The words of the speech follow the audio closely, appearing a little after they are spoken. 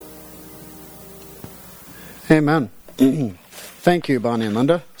Amen. Thank you, Bonnie and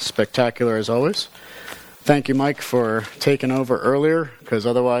Linda. Spectacular as always. Thank you, Mike, for taking over earlier, because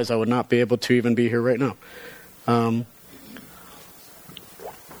otherwise I would not be able to even be here right now. All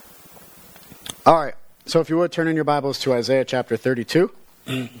right, so if you would turn in your Bibles to Isaiah chapter 32.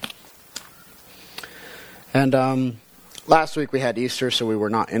 And last week we had Easter, so we were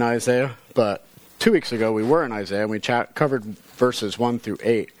not in Isaiah, but 2 weeks ago we were in Isaiah, and we covered verses 1 through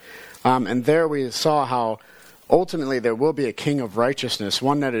 8. And there we saw how ultimately there will be a king of righteousness,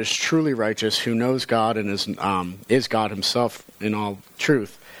 one that is truly righteous, who knows God and is God himself in all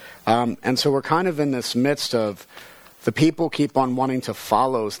truth. And so we're kind of in this midst of the people keep on wanting to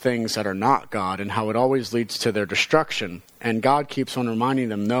follow things that are not God, and how it always leads to their destruction. And God keeps on reminding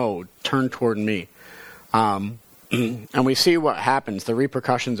them, no, turn toward me. And we see what happens, the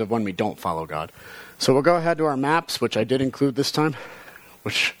repercussions of when we don't follow God. So we'll go ahead to our maps, which I did include this time,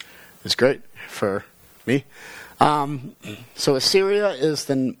 which is great for me. So Assyria is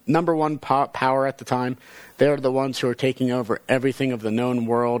the number one power at the time. They are the ones who are taking over everything of the known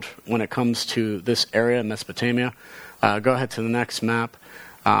world when it comes to this area in Mesopotamia. Go ahead to the next map.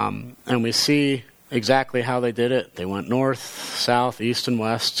 And we see exactly how they did it. They went north, south, east, and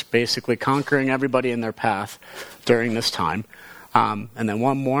west, basically conquering everybody in their path during this time. And then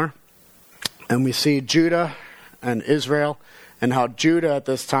one more. And we see Judah and Israel, and how Judah at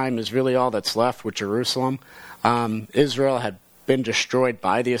this time is really all that's left with Jerusalem. Israel had been destroyed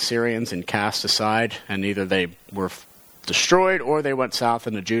by the Assyrians and cast aside, and either they were destroyed or they went south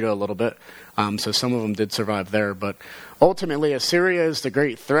into Judah a little bit. So some of them did survive there. But ultimately, Assyria is the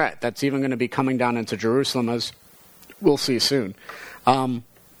great threat that's even going to be coming down into Jerusalem, as we'll see soon.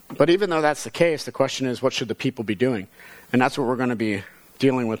 But even though that's the case, the question is, what should the people be doing? And that's what we're going to be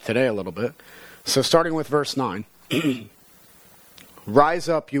dealing with today a little bit. So starting with verse 9. Rise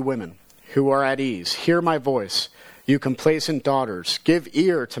up, you women who are at ease. Hear my voice, you complacent daughters. Give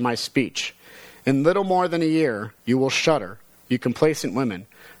ear to my speech. In little more than a year you will shudder, you complacent women.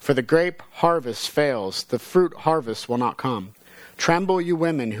 For the grape harvest fails, the fruit harvest will not come. Tremble, you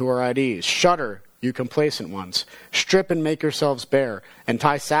women who are at ease. Shudder, you complacent ones. Strip and make yourselves bare, and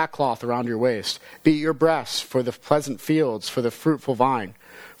tie sackcloth around your waist. Beat your breasts for the pleasant fields, for the fruitful vine.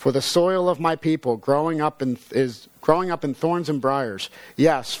 For the soil of my people growing up in thorns and briars.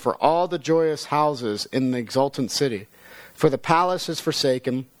 Yes, for all the joyous houses in the exultant city. For the palace is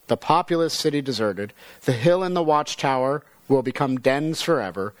forsaken, the populous city deserted. The hill and the watchtower will become dens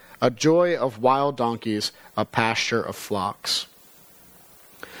forever, a joy of wild donkeys, a pasture of flocks.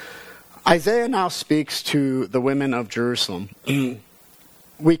 Isaiah now speaks to the women of Jerusalem.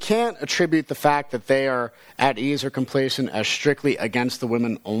 We can't attribute the fact that they are at ease or complacent as strictly against the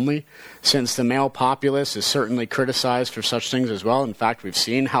women only, since the male populace is certainly criticized for such things as well. In fact, we've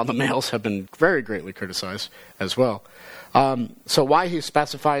seen how the males have been very greatly criticized as well. So why he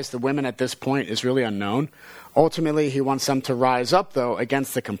specifies the women at this point is really unknown. Ultimately, he wants them to rise up, though,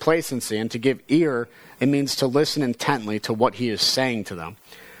 against the complacency, and to give ear, it means to listen intently to what he is saying to them.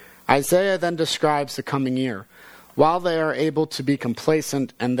 Isaiah then describes the coming year. While they are able to be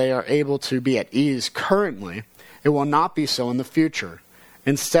complacent and they are able to be at ease currently, it will not be so in the future.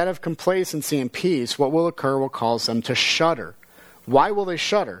 Instead of complacency and peace, what will occur will cause them to shudder. Why will they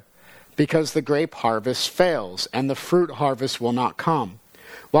shudder? Because the grape harvest fails and the fruit harvest will not come.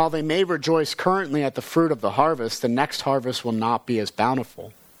 While they may rejoice currently at the fruit of the harvest, the next harvest will not be as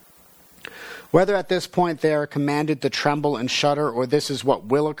bountiful. Whether at this point they are commanded to tremble and shudder, or this is what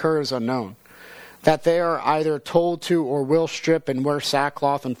will occur, is unknown. That they are either told to or will strip and wear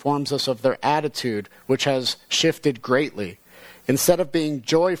sackcloth informs us of their attitude, which has shifted greatly. Instead of being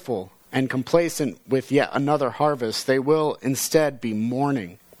joyful and complacent with yet another harvest, they will instead be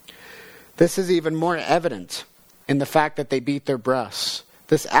mourning. This is even more evident in the fact that they beat their breasts.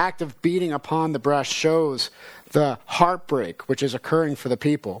 This act of beating upon the breast shows the heartbreak which is occurring for the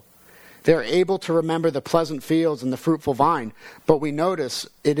people. They are able to remember the pleasant fields and the fruitful vine, but we notice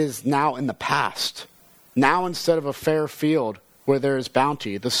it is now in the past. Now, instead of a fair field where there is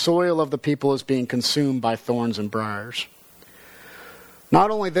bounty, the soil of the people is being consumed by thorns and briars. Not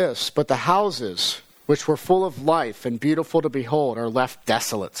only this, but the houses, which were full of life and beautiful to behold, are left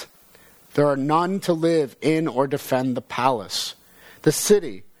desolate. There are none to live in or defend the palace. The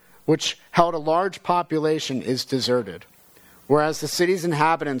city, which held a large population, is deserted. Whereas the city's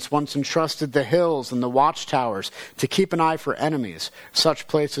inhabitants once entrusted the hills and the watchtowers to keep an eye for enemies, such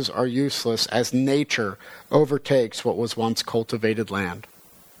places are useless as nature overtakes what was once cultivated land.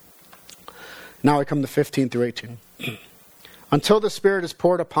 Now I come to 15 through 18. Until the Spirit is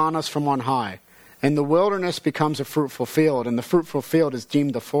poured upon us from on high, and the wilderness becomes a fruitful field, and the fruitful field is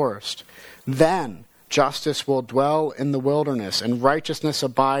deemed a forest, then justice will dwell in the wilderness, and righteousness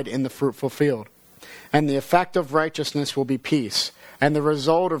abide in the fruitful field. And the effect of righteousness will be peace, and the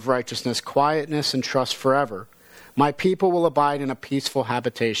result of righteousness, quietness and trust forever. My people will abide in a peaceful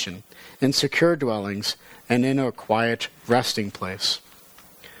habitation, in secure dwellings, and in a quiet resting place.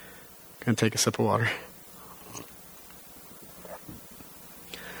 Gonna take a sip of water.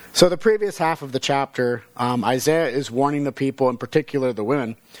 So the previous half of the chapter, Isaiah is warning the people, in particular the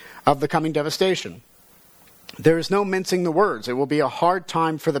women, of the coming devastation. There is no mincing the words. It will be a hard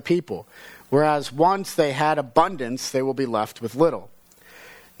time for the people. Whereas once they had abundance, they will be left with little.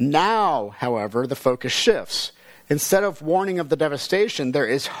 Now, however, the focus shifts. Instead of warning of the devastation, there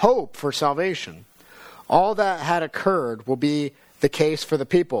is hope for salvation. All that had occurred will be the case for the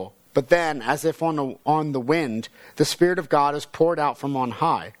people. But then, as if on the wind, the Spirit of God is poured out from on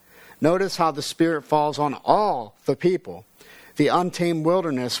high. Notice how the Spirit falls on all the people. The untamed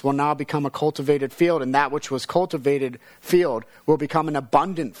wilderness will now become a cultivated field, and that which was cultivated field will become an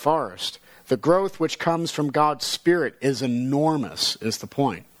abundant forest. The growth which comes from God's Spirit is enormous, is the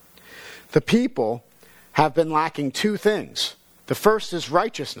point. The people have been lacking two things. The first is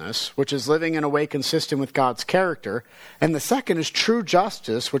righteousness, which is living in a way consistent with God's character. And the second is true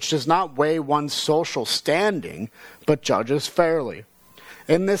justice, which does not weigh one's social standing, but judges fairly.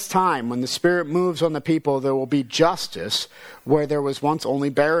 In this time, when the Spirit moves on the people, there will be justice where there was once only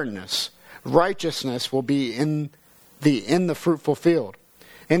barrenness. Righteousness will be in the fruitful field.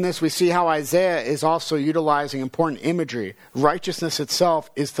 In this, we see how Isaiah is also utilizing important imagery. Righteousness itself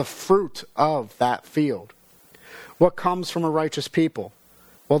is the fruit of that field. What comes from a righteous people?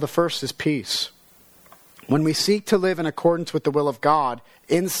 Well, the first is peace. When we seek to live in accordance with the will of God,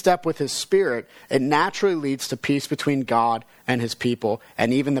 in step with His Spirit, it naturally leads to peace between God and His people,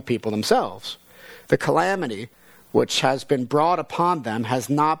 and even the people themselves. The calamity which has been brought upon them has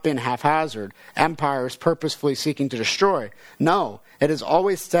not been haphazard, empires purposefully seeking to destroy. No, it has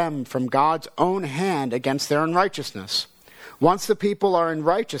always stemmed from God's own hand against their unrighteousness. Once the people are in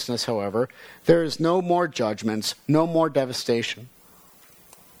righteousness, however, there is no more judgments, no more devastation.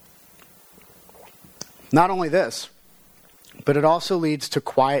 Not only this, but it also leads to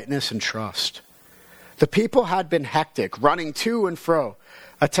quietness and trust. The people had been hectic, running to and fro,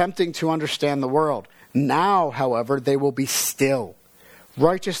 attempting to understand the world. Now, however, they will be still.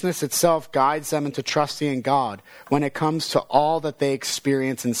 Righteousness itself guides them into trusting in God when it comes to all that they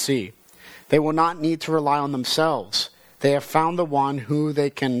experience and see. They will not need to rely on themselves. They have found the one who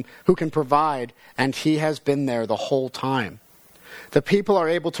can provide, and He has been there the whole time. The people are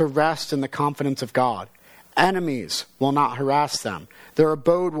able to rest in the confidence of God. Enemies will not harass them. Their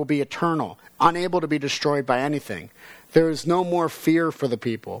abode will be eternal, unable to be destroyed by anything. There is no more fear for the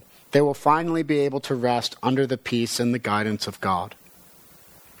people. They will finally be able to rest under the peace and the guidance of God.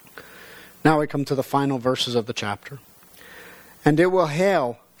 Now we come to the final verses of the chapter. And it will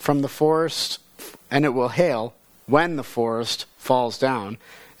hail from the forest, and it will hail when the forest falls down,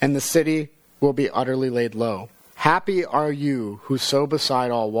 and the city will be utterly laid low. Happy are you who sow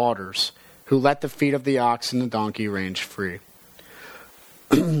beside all waters, who let the feet of the ox and the donkey range free.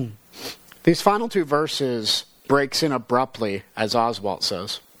 These final two verses breaks in abruptly, as Oswalt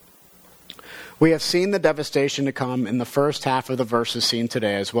says. We have seen the devastation to come in the first half of the verses seen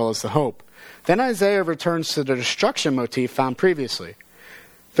today, as well as the hope. Then Isaiah returns to the destruction motif found previously.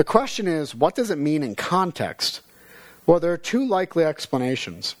 The question is, what does it mean in context? Well, there are two likely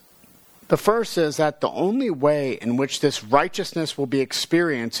explanations. The first is that the only way in which this righteousness will be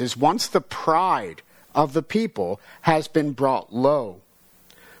experienced is once the pride of the people has been brought low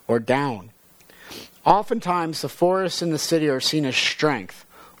or down. Oftentimes, the forests in the city are seen as strength.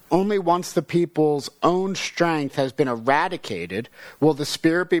 Only once the people's own strength has been eradicated will the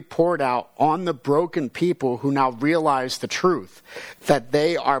Spirit be poured out on the broken people who now realize the truth, that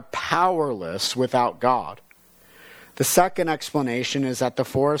they are powerless without God. The second explanation is that the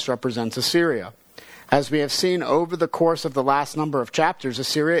forest represents Assyria. As we have seen over the course of the last number of chapters,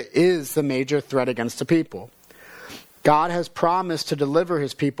 Assyria is the major threat against the people. God has promised to deliver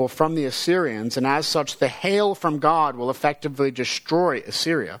His people from the Assyrians, and as such, the hail from God will effectively destroy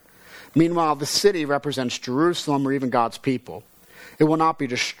Assyria. Meanwhile, the city represents Jerusalem or even God's people. It will not be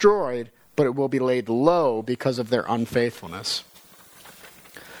destroyed, but it will be laid low because of their unfaithfulness.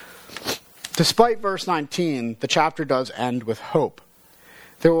 Despite verse 19, the chapter does end with hope.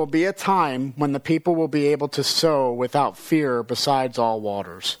 There will be a time when the people will be able to sow without fear besides all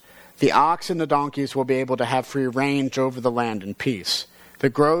waters. The ox and the donkeys will be able to have free range over the land in peace. The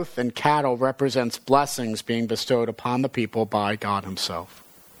growth in cattle represents blessings being bestowed upon the people by God Himself.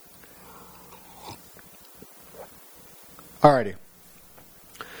 Alrighty.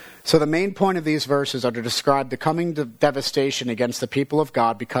 So the main point of these verses are to describe the coming devastation against the people of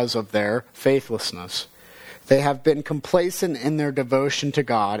God because of their faithlessness. They have been complacent in their devotion to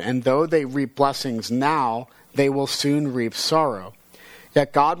God, and though they reap blessings now, they will soon reap sorrow.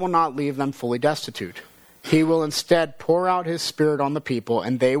 Yet God will not leave them fully destitute. He will instead pour out his Spirit on the people,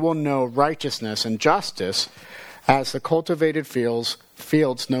 and they will know righteousness and justice as the cultivated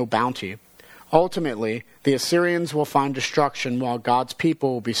fields know bounty. Ultimately, the Assyrians will find destruction while God's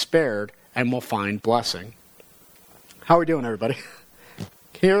people will be spared and will find blessing. How are we doing, everybody? Can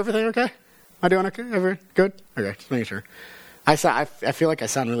you hear everything okay? Am I doing okay? Everyone good? Okay, just making sure. I feel like I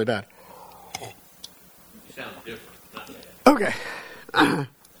sound really bad. You sound different, not bad. Okay.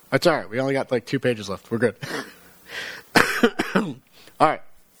 That's all right. We only got like 2 pages left. We're good. All right.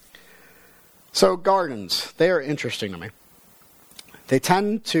 So gardens, they are interesting to me. They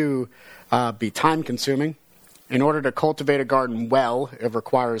tend to be time-consuming. In order to cultivate a garden well, it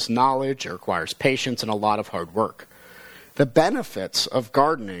requires knowledge, it requires patience, and a lot of hard work. The benefits of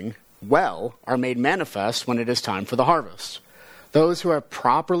gardening well are made manifest when it is time for the harvest. Those who have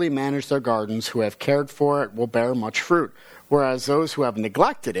properly managed their gardens, who have cared for it, will bear much fruit, whereas those who have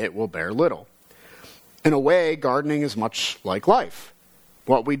neglected it will bear little. In a way, gardening is much like life.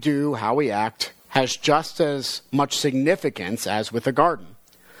 What we do, how we act, has just as much significance as with a garden.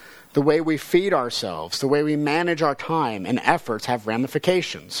 The way we feed ourselves, the way we manage our time and efforts have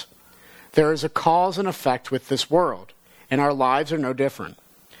ramifications. There is a cause and effect with this world, and our lives are no different.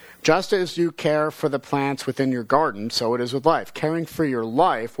 Just as you care for the plants within your garden, so it is with life. Caring for your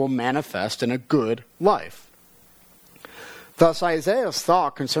life will manifest in a good life. Thus, Isaiah's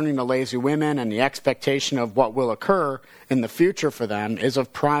thought concerning the lazy women and the expectation of what will occur in the future for them is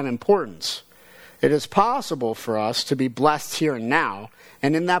of prime importance. It is possible for us to be blessed here and now,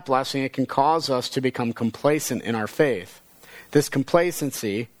 and in that blessing it can cause us to become complacent in our faith. This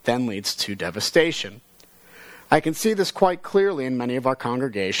complacency then leads to devastation. I can see this quite clearly in many of our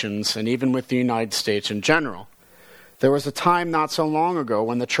congregations, and even with the United States in general. There was a time not so long ago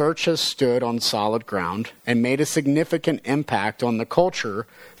when the church has stood on solid ground and made a significant impact on the culture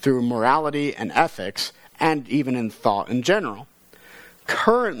through morality and ethics, and even in thought in general.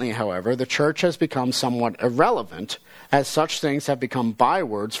 Currently, however, the church has become somewhat irrelevant, as such things have become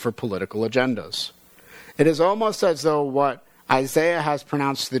bywords for political agendas. It is almost as though what Isaiah has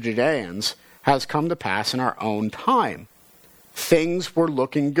pronounced to the Judeans has come to pass in our own time. Things were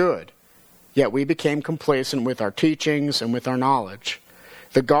looking good, yet we became complacent with our teachings and with our knowledge.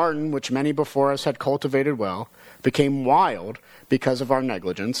 The garden, which many before us had cultivated well, became wild because of our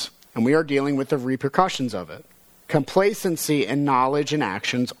negligence, and we are dealing with the repercussions of it. Complacency in knowledge and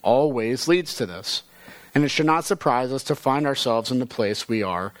actions always leads to this, and it should not surprise us to find ourselves in the place we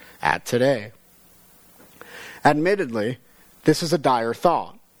are at today. Admittedly, this is a dire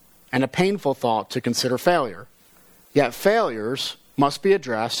thought, and a painful thought to consider failure. Yet failures must be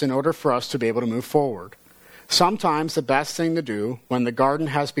addressed in order for us to be able to move forward. Sometimes the best thing to do when the garden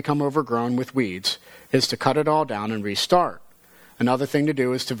has become overgrown with weeds is to cut it all down and restart. Another thing to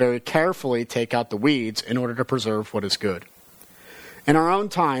do is to very carefully take out the weeds in order to preserve what is good. In our own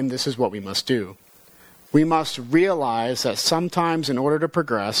time, this is what we must do. We must realize that sometimes in order to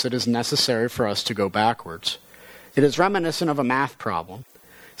progress, it is necessary for us to go backwards. It is reminiscent of a math problem.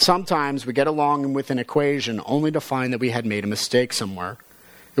 Sometimes we get along with an equation only to find that we had made a mistake somewhere.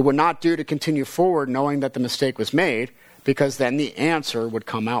 It would not do to continue forward knowing that the mistake was made, because then the answer would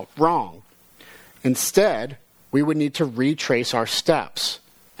come out wrong. Instead, we would need to retrace our steps.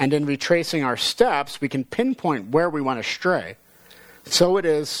 And in retracing our steps, we can pinpoint where we want to stray. So it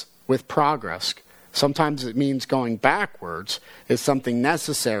is with progress. Sometimes it means going backwards is something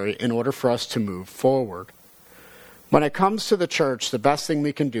necessary in order for us to move forward. When it comes to the church, the best thing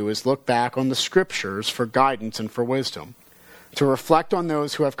we can do is look back on the scriptures for guidance and for wisdom, to reflect on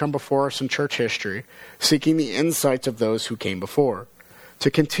those who have come before us in church history, seeking the insights of those who came before, to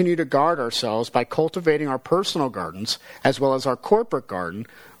continue to guard ourselves by cultivating our personal gardens as well as our corporate garden,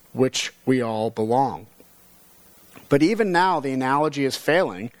 which we all belong. But even now, the analogy is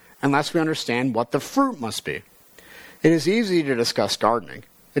failing unless we understand what the fruit must be. It is easy to discuss gardening.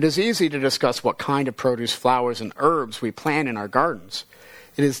 It is easy to discuss what kind of produce, flowers, and herbs we plant in our gardens.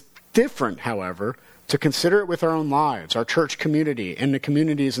 It is different, however, to consider it with our own lives, our church community, and the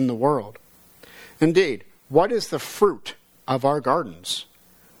communities in the world. Indeed, what is the fruit of our gardens?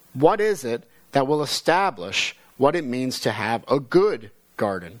 What is it that will establish what it means to have a good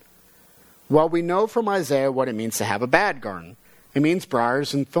garden? Well, we know from Isaiah what it means to have a bad garden. It means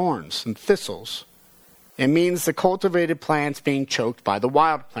briars and thorns and thistles. It means the cultivated plants being choked by the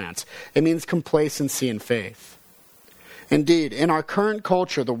wild plants. It means complacency and faith. Indeed, in our current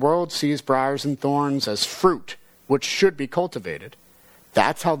culture, the world sees briars and thorns as fruit, which should be cultivated.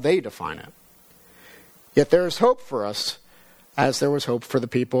 That's how they define it. Yet there is hope for us, as there was hope for the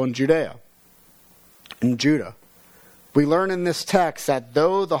people in Judah. We learn in this text that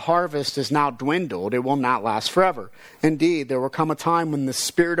though the harvest is now dwindled, it will not last forever. Indeed, there will come a time when the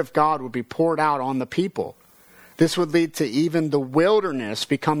Spirit of God will be poured out on the people. This would lead to even the wilderness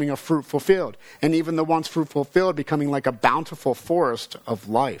becoming a fruitful field, and even the once fruitful field becoming like a bountiful forest of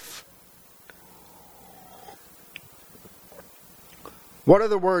life. What are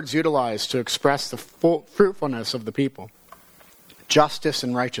the words utilized to express the fruitfulness of the people? Justice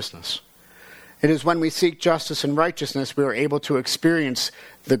and righteousness. It is when we seek justice and righteousness we are able to experience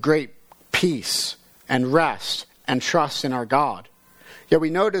the great peace and rest and trust in our God. Yet we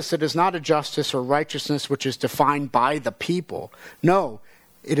notice it is not a justice or righteousness which is defined by the people. No,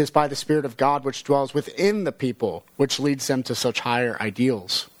 it is by the Spirit of God which dwells within the people, which leads them to such higher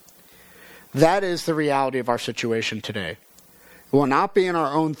ideals. That is the reality of our situation today. It will not be in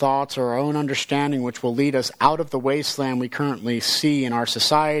our own thoughts or our own understanding which will lead us out of the wasteland we currently see in our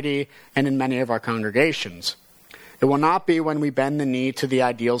society and in many of our congregations. It will not be when we bend the knee to the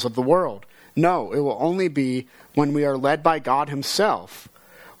ideals of the world. No, it will only be when we are led by God Himself,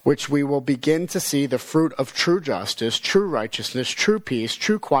 which we will begin to see the fruit of true justice, true righteousness, true peace,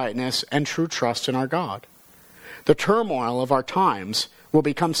 true quietness, and true trust in our God. The turmoil of our times will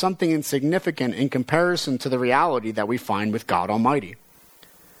become something insignificant in comparison to the reality that we find with God Almighty.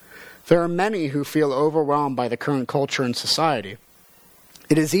 There are many who feel overwhelmed by the current culture and society.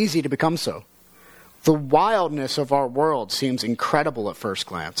 It is easy to become so. The wildness of our world seems incredible at first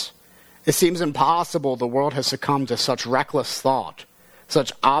glance. It seems impossible the world has succumbed to such reckless thought,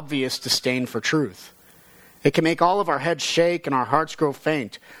 such obvious disdain for truth. It can make all of our heads shake and our hearts grow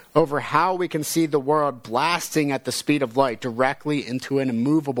faint over how we can see the world blasting at the speed of light directly into an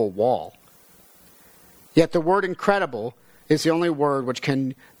immovable wall. Yet the word incredible is the only word which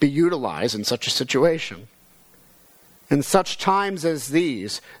can be utilized in such a situation. In such times as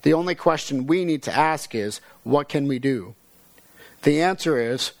these, the only question we need to ask is, what can we do? The answer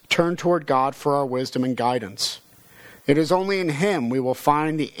is, turn toward God for our wisdom and guidance. It is only in Him we will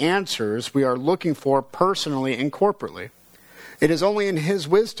find the answers we are looking for personally and corporately. It is only in His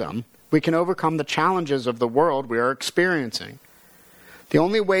wisdom we can overcome the challenges of the world we are experiencing. The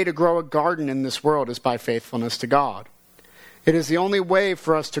only way to grow a garden in this world is by faithfulness to God. It is the only way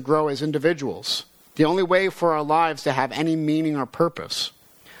for us to grow as individuals, the only way for our lives to have any meaning or purpose.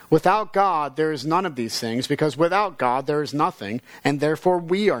 Without God, there is none of these things, because without God there is nothing, and therefore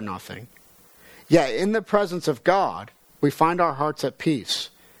we are nothing. Yet in the presence of God, we find our hearts at peace,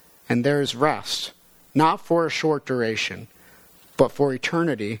 and there is rest, not for a short duration, but for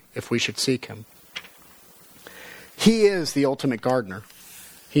eternity if we should seek Him. He is the ultimate gardener.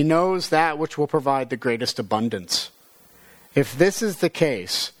 He knows that which will provide the greatest abundance. If this is the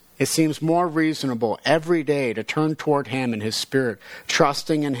case, it seems more reasonable every day to turn toward Him and His Spirit,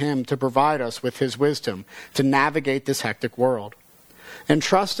 trusting in Him to provide us with His wisdom to navigate this hectic world. And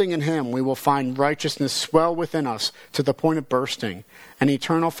trusting in Him, we will find righteousness swell within us to the point of bursting, an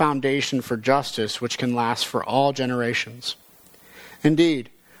eternal foundation for justice which can last for all generations. Indeed,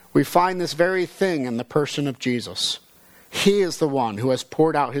 we find this very thing in the person of Jesus. He is the one who has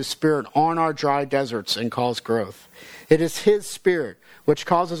poured out His Spirit on our dry deserts and caused growth. It is His Spirit which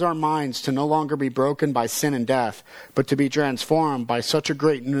causes our minds to no longer be broken by sin and death, but to be transformed by such a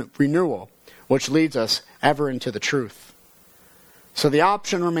great renewal, which leads us ever into the truth. So the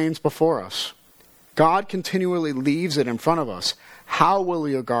option remains before us. God continually leaves it in front of us. How will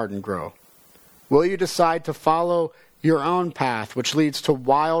your garden grow? Will you decide to follow your own path, which leads to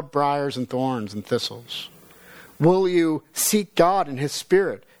wild briars and thorns and thistles? Will you seek God and His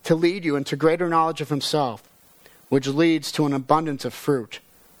Spirit to lead you into greater knowledge of Himself, which leads to an abundance of fruit,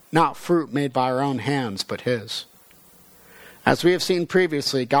 not fruit made by our own hands, but His? As we have seen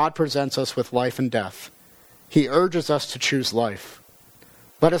previously, God presents us with life and death. He urges us to choose life.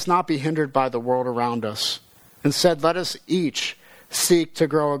 Let us not be hindered by the world around us. Instead, let us each seek to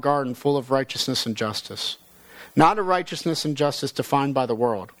grow a garden full of righteousness and justice. Not a righteousness and justice defined by the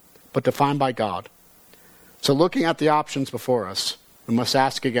world, but defined by God. So looking at the options before us, we must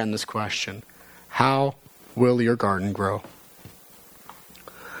ask again this question: how will your garden grow?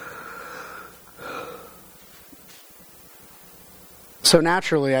 So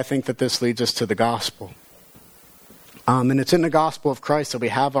naturally, I think that this leads us to the gospel. And it's in the gospel of Christ that we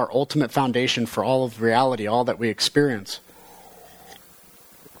have our ultimate foundation for all of reality, all that we experience.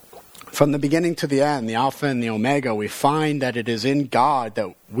 From the beginning to the end, the Alpha and the Omega, we find that it is in God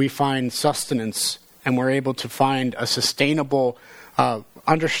that we find sustenance and we're able to find a sustainable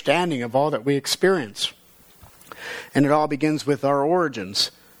understanding of all that we experience. And it all begins with our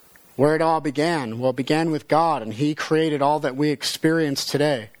origins. Where it all began? Well, it began with God, and He created all that we experience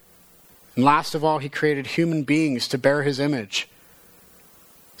today. And last of all, He created human beings to bear His image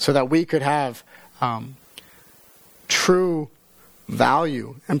so that we could have true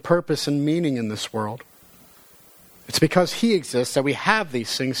value and purpose and meaning in this world. It's because He exists that we have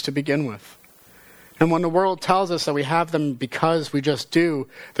these things to begin with. And when the world tells us that we have them because we just do,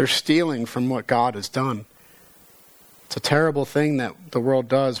 they're stealing from what God has done. It's a terrible thing that the world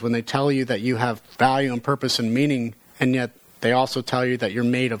does when they tell you that you have value and purpose and meaning, and yet they also tell you that you're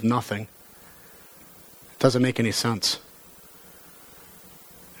made of nothing. It doesn't make any sense.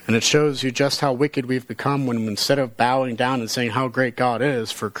 And it shows you just how wicked we've become when instead of bowing down and saying how great God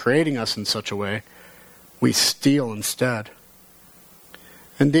is for creating us in such a way, we steal instead.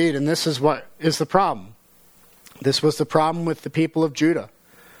 Indeed, and this is what is the problem. This was the problem with the people of Judah,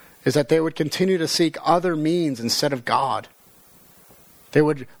 is that they would continue to seek other means instead of God. They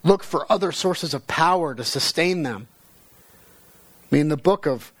would look for other sources of power to sustain them. I mean, the book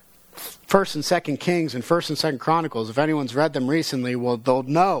of 1st and 2nd Kings and 1st and 2nd Chronicles, if anyone's read them recently, well, they'll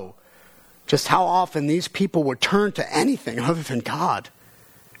know just how often these people would turn to anything other than God.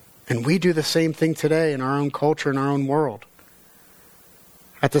 And we do the same thing today in our own culture, in our own world.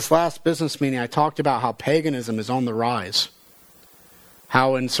 At this last business meeting, I talked about how paganism is on the rise.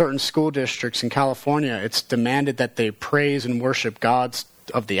 How in certain school districts in California, it's demanded that they praise and worship gods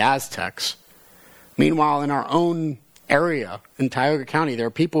of the Aztecs. Meanwhile, in our own area, in Tioga County, there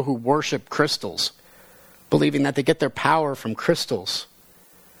are people who worship crystals, believing that they get their power from crystals.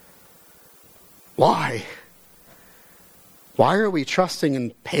 Why? Why are we trusting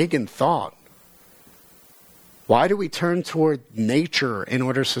in pagan thought? Why do we turn toward nature in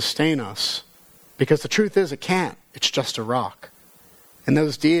order to sustain us? Because the truth is, it can't. It's just a rock. And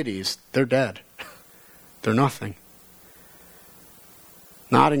those deities, they're dead. They're nothing.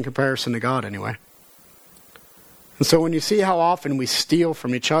 Not in comparison to God, anyway. And so when you see how often we steal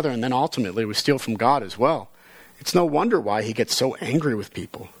from each other, and then ultimately we steal from God as well, it's no wonder why He gets so angry with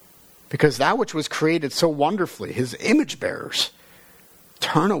people. Because that which was created so wonderfully, His image bearers,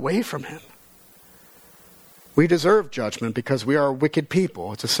 turn away from Him. We deserve judgment because we are wicked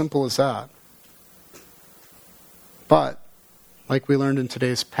people. It's as simple as that. But, like we learned in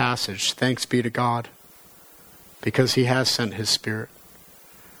today's passage, thanks be to God, because He has sent His Spirit.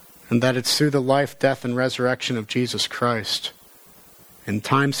 And that it's through the life, death, and resurrection of Jesus Christ, in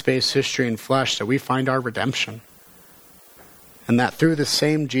time, space, history, and flesh, that we find our redemption. And that through the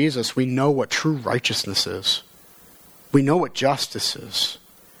same Jesus, we know what true righteousness is. We know what justice is.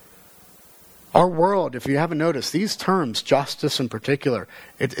 Our world, if you haven't noticed, these terms, justice in particular,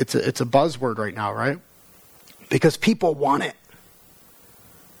 it's a buzzword right now, right? Because people want it.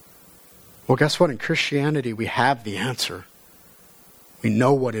 Well, guess what? In Christianity, we have the answer. We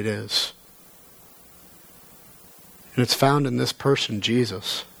know what it is. And it's found in this person,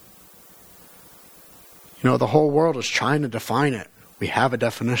 Jesus. You know, the whole world is trying to define it. We have a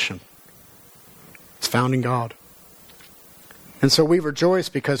definition. It's found in God. And so we rejoice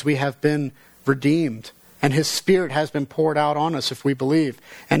because we have been redeemed. And His Spirit has been poured out on us if we believe.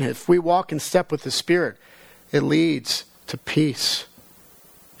 And if we walk in step with the Spirit, it leads to peace,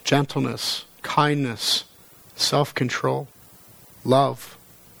 gentleness, kindness, self-control, love,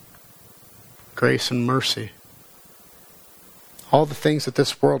 grace, and mercy. All the things that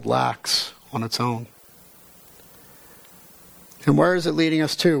this world lacks on its own. And where is it leading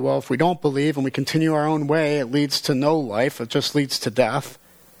us to? Well, if we don't believe and we continue our own way, it leads to no life. It just leads to death.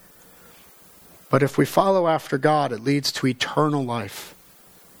 But if we follow after God, it leads to eternal life,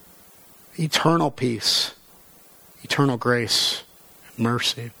 eternal peace, eternal grace,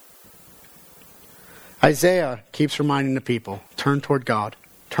 mercy. Isaiah keeps reminding the people, turn toward God,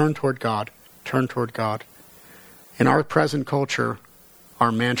 turn toward God, turn toward God. In our present culture,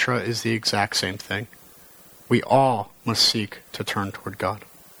 our mantra is the exact same thing. We all must seek to turn toward God.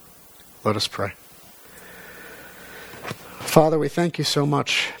 Let us pray. Father, we thank You so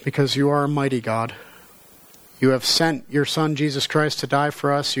much because You are a mighty God. You have sent Your Son, Jesus Christ, to die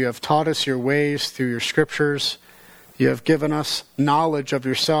for us. You have taught us Your ways through Your scriptures. You have given us knowledge of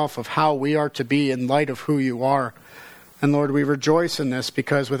Yourself, of how we are to be in light of who You are. And Lord, we rejoice in this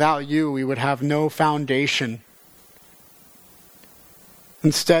because without You, we would have no foundation.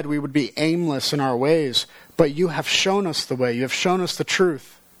 Instead, we would be aimless in our ways. But You have shown us the way. You have shown us the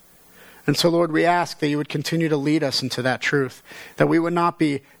truth. And so, Lord, we ask that You would continue to lead us into that truth. That we would not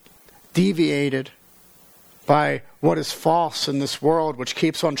be deviated by what is false in this world, which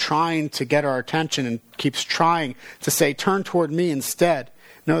keeps on trying to get our attention and keeps trying to say, turn toward me instead.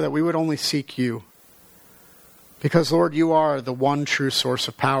 No, that we would only seek you. Because, Lord, you are the one true source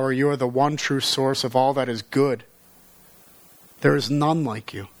of power. You are the one true source of all that is good. There is none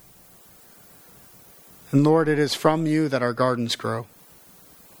like you. And, Lord, it is from you that our gardens grow.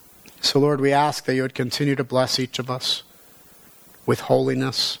 So, Lord, we ask that you would continue to bless each of us with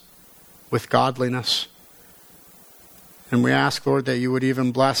holiness, with godliness. And we ask, Lord, that you would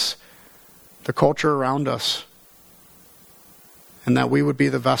even bless the culture around us, and that we would be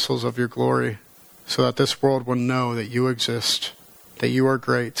the vessels of your glory, so that this world will know that you exist, that you are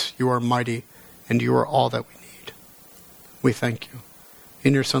great, you are mighty, and you are all that we need. We thank you.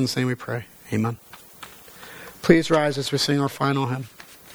 In your Son's name we pray. Amen. Please rise as we sing our final hymn.